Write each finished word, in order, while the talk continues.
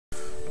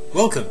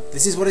Welcome,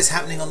 this is what is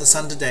happening on the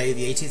Sun today,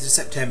 the 18th of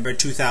September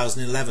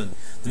 2011.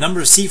 The number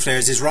of sea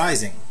flares is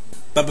rising.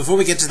 But before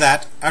we get to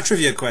that, our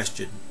trivia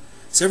question.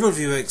 Several of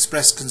you have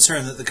expressed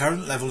concern that the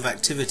current level of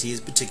activity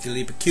is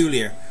particularly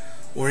peculiar,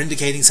 or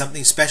indicating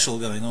something special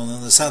going on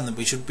the Sun that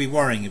we should be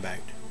worrying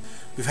about.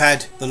 We've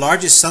had the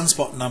largest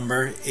sunspot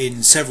number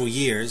in several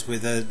years,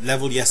 with a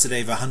level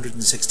yesterday of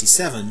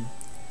 167,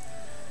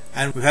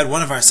 and we've had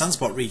one of our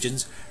sunspot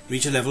regions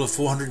reach a level of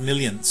 400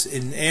 millionths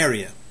in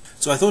area.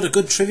 So I thought a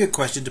good trivia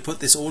question to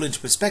put this all into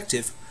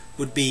perspective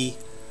would be,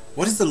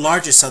 what is the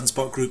largest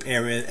sunspot group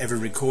area ever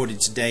recorded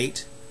to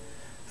date?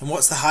 And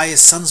what's the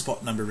highest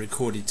sunspot number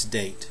recorded to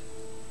date?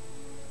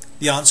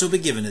 The answer will be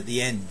given at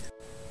the end.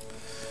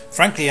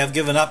 Frankly, I've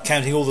given up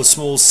counting all the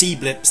small C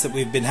blips that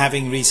we've been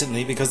having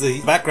recently because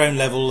the background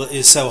level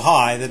is so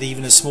high that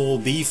even a small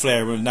B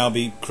flare will now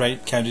be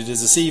counted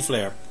as a C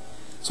flare.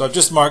 So I've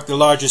just marked the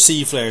larger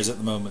C flares at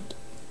the moment,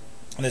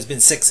 and there's been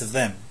 6 of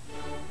them.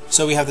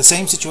 So we have the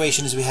same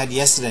situation as we had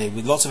yesterday,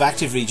 with lots of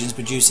active regions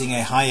producing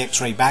a high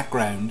X-ray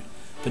background,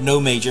 but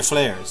no major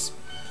flares.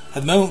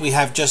 At the moment we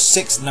have just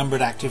 6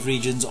 numbered active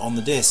regions on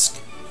the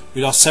disk.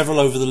 We lost several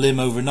over the limb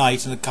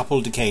overnight and a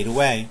couple decayed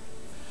away.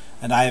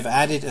 And I have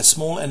added a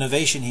small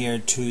innovation here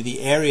to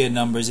the area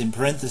numbers in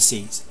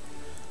parentheses.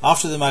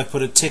 After them I've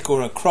put a tick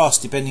or a cross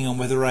depending on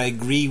whether I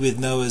agree with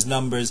Noah's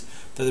numbers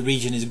that the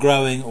region is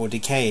growing or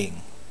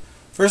decaying.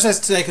 First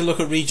let's take a look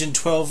at region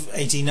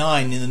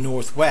 1289 in the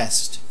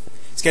northwest.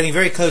 It's getting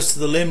very close to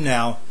the limb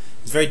now.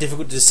 It's very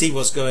difficult to see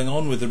what's going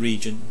on with the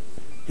region.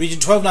 Region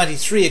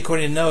 1293,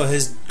 according to Noah,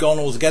 has gone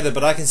altogether,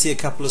 but I can see a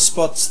couple of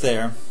spots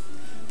there.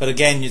 But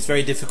again, it's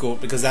very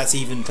difficult because that's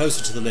even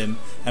closer to the limb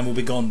and will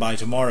be gone by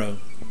tomorrow.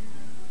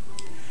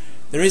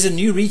 There is a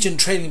new region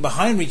trailing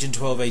behind region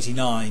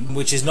 1289,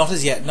 which is not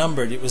as yet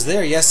numbered. It was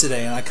there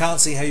yesterday, and I can't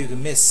see how you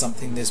can miss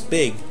something this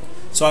big.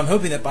 So I'm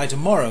hoping that by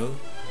tomorrow,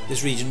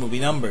 this region will be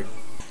numbered.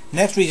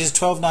 Next, regions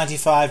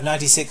 1295,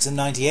 96 and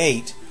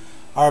 98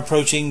 are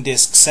approaching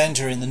disk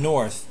center in the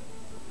north.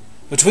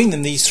 Between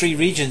them, these 3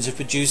 regions have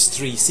produced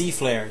 3 C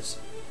flares.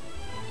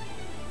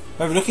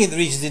 However, looking at the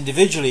regions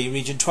individually,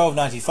 region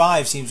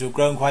 1295 seems to have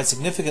grown quite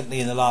significantly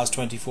in the last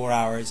 24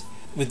 hours,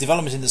 with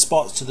development in the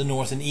spots to the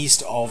north and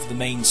east of the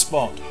main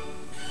spot.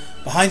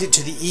 Behind it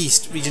to the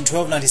east, region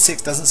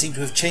 1296 doesn't seem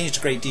to have changed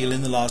a great deal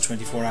in the last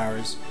 24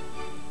 hours.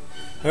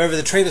 However,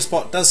 the trailer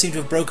spot does seem to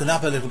have broken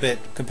up a little bit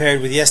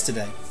compared with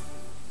yesterday.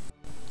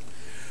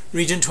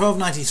 Region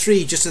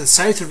 1293, just to the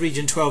south of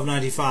region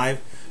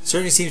 1295,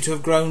 certainly seems to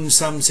have grown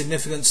some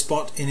significant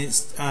spot in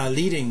its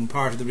leading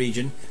part of the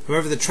region.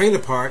 However, the trailer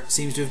part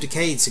seems to have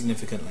decayed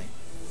significantly.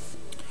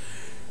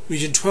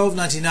 Region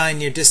 1299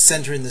 near disk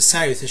center in the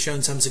south has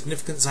shown some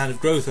significant sign of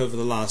growth over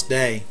the last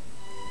day.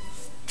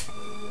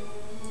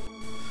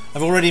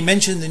 I've already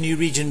mentioned the new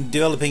region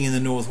developing in the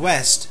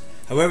northwest.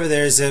 However,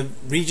 there's a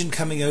region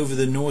coming over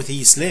the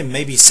northeast limb,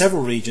 maybe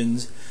several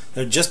regions,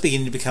 that are just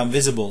beginning to become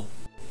visible.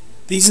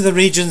 These are the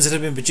regions that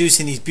have been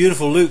producing these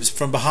beautiful loops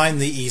from behind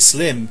the east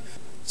limb,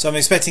 so I'm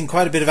expecting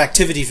quite a bit of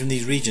activity from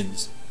these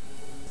regions.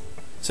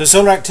 So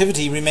solar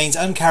activity remains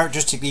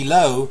uncharacteristically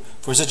low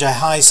for such a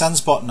high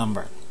sunspot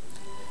number,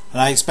 and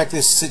I expect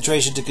this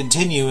situation to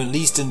continue at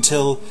least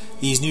until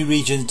these new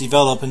regions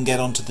develop and get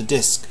onto the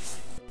disk.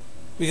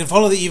 We can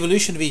follow the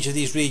evolution of each of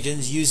these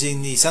regions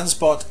using the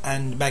sunspot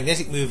and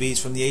magnetic movies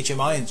from the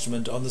HMI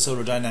instrument on the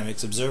Solar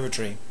Dynamics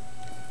Observatory.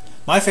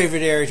 My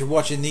favourite area to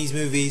watch in these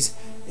movies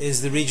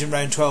is the region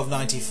around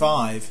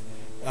 1295,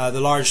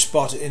 the large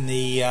spot in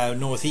the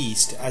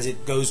northeast as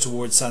it goes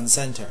towards Sun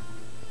Center,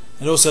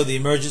 and also the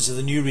emergence of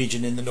the new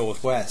region in the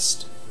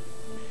northwest.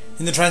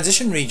 In the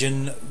transition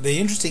region, the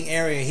interesting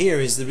area here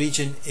is the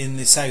region in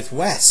the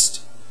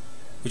southwest,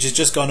 which has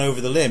just gone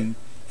over the limb.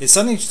 It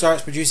suddenly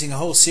starts producing a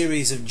whole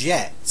series of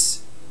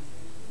jets.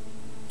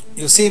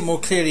 You'll see it more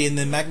clearly in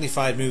the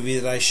magnified movie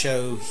that I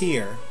show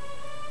here.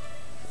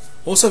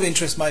 Also of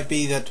interest might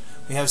be that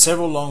we have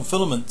several long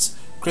filaments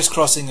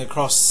crisscrossing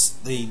across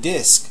the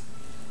disk,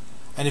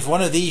 and if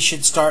one of these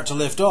should start to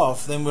lift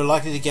off, then we're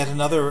likely to get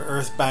another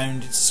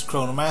earthbound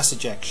coronal mass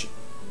ejection.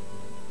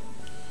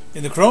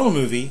 In the coronal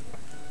movie,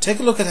 take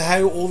a look at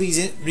how all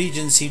these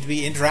regions seem to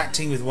be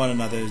interacting with one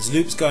another. There's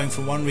loops going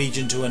from one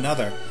region to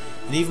another,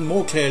 and even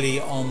more clearly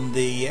on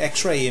the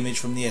X-ray image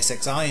from the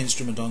SXI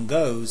instrument on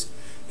GOES,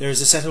 there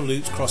is a set of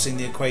loops crossing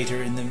the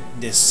equator in the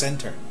disk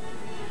center.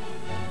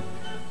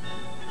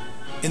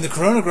 In the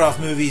coronagraph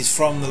movies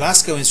from the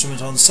LASCO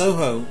instrument on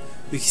SOHO,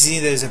 we can see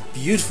there's a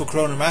beautiful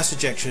coronal mass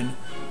ejection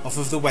off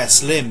of the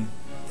west limb.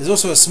 There's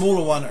also a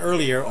smaller one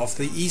earlier off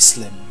the east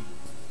limb.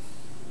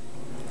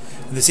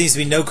 And there seems to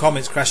be no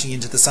comets crashing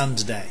into the Sun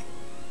today.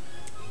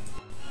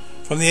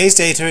 From the ACE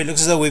data, it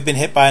looks as though we've been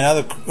hit by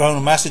another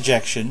coronal mass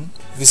ejection.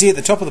 You can see at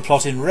the top of the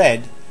plot in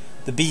red,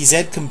 the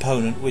BZ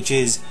component, which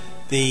is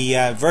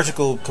the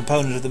vertical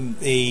component of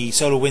the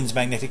solar wind's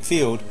magnetic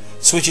field,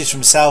 switches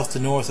from south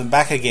to north and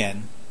back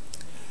again.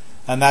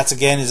 And that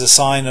again is a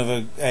sign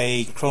of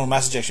a coronal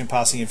mass ejection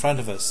passing in front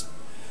of us.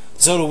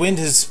 The solar wind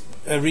has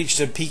reached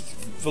a peak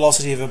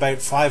velocity of about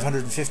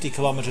 550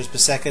 kilometers per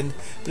second,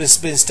 but it's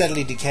been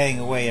steadily decaying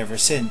away ever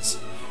since,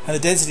 and the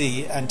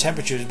density and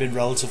temperature has been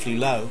relatively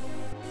low.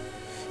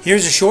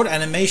 Here's a short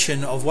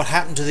animation of what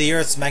happened to the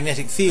Earth's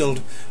magnetic field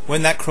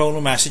when that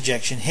coronal mass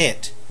ejection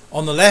hit.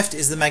 On the left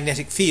is the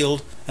magnetic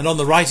field, and on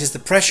the right is the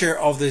pressure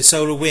of the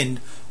solar wind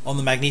on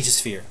the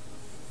magnetosphere.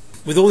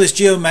 With all this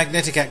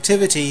geomagnetic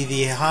activity,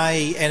 the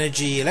high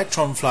energy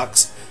electron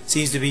flux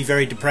seems to be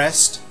very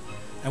depressed,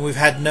 and we've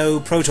had no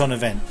proton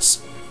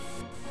events.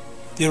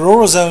 The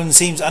auroral zone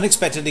seems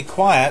unexpectedly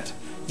quiet,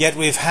 yet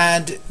we've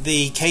had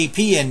the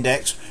KP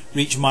index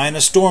reach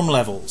minor storm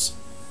levels.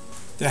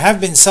 There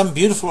have been some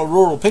beautiful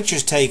auroral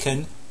pictures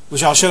taken,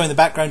 which I'll show in the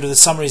background of the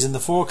summaries in the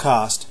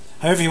forecast.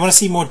 However, if you want to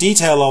see more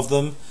detail of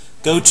them,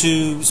 go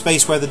to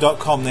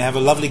spaceweather.com. They have a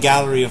lovely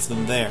gallery of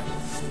them there.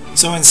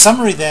 So in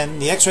summary then,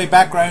 the X-ray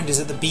background is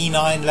at the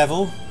B9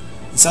 level,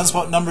 the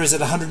sunspot number is at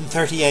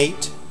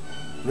 138,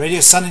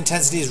 radius sun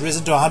intensity has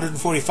risen to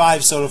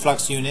 145 solar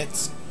flux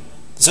units,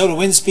 the solar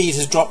wind speed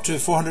has dropped to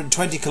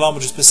 420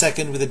 kilometers per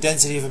second with a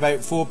density of about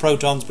 4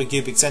 protons per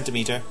cubic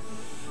centimeter,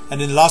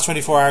 and in the last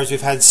 24 hours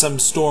we've had some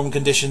storm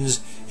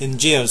conditions in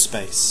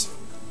geospace.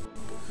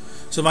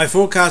 So my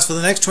forecast for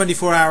the next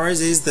 24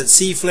 hours is that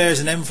C flares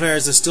and M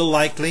flares are still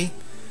likely,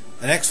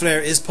 an X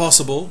flare is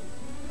possible,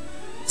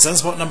 the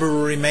sunspot number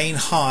will remain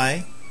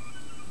high,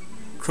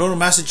 coronal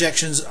mass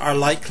ejections are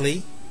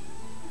likely,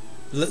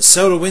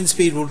 solar wind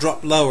speed will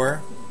drop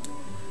lower,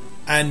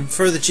 and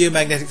further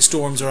geomagnetic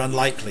storms are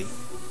unlikely.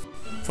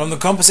 From the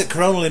composite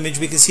coronal image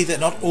we can see that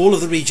not all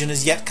of the region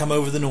has yet come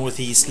over the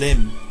northeast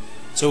limb,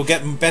 so we'll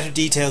get better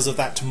details of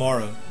that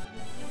tomorrow.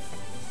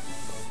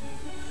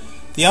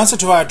 The answer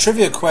to our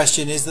trivia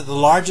question is that the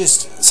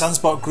largest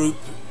sunspot group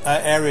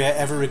area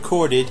ever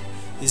recorded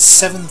is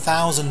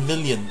 7,000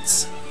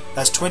 millionths.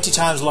 That's 20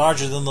 times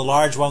larger than the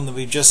large one that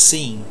we've just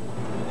seen.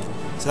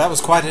 So that was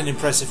quite an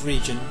impressive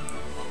region.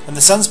 And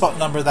the sunspot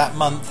number that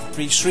month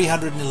reached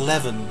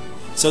 311.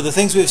 So the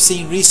things we've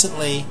seen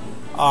recently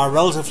are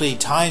relatively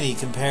tiny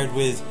compared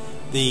with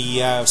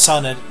the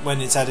sun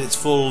when it's at its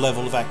full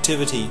level of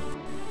activity.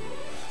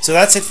 So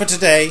that's it for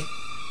today.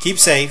 Keep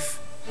safe.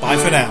 Bye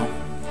for now.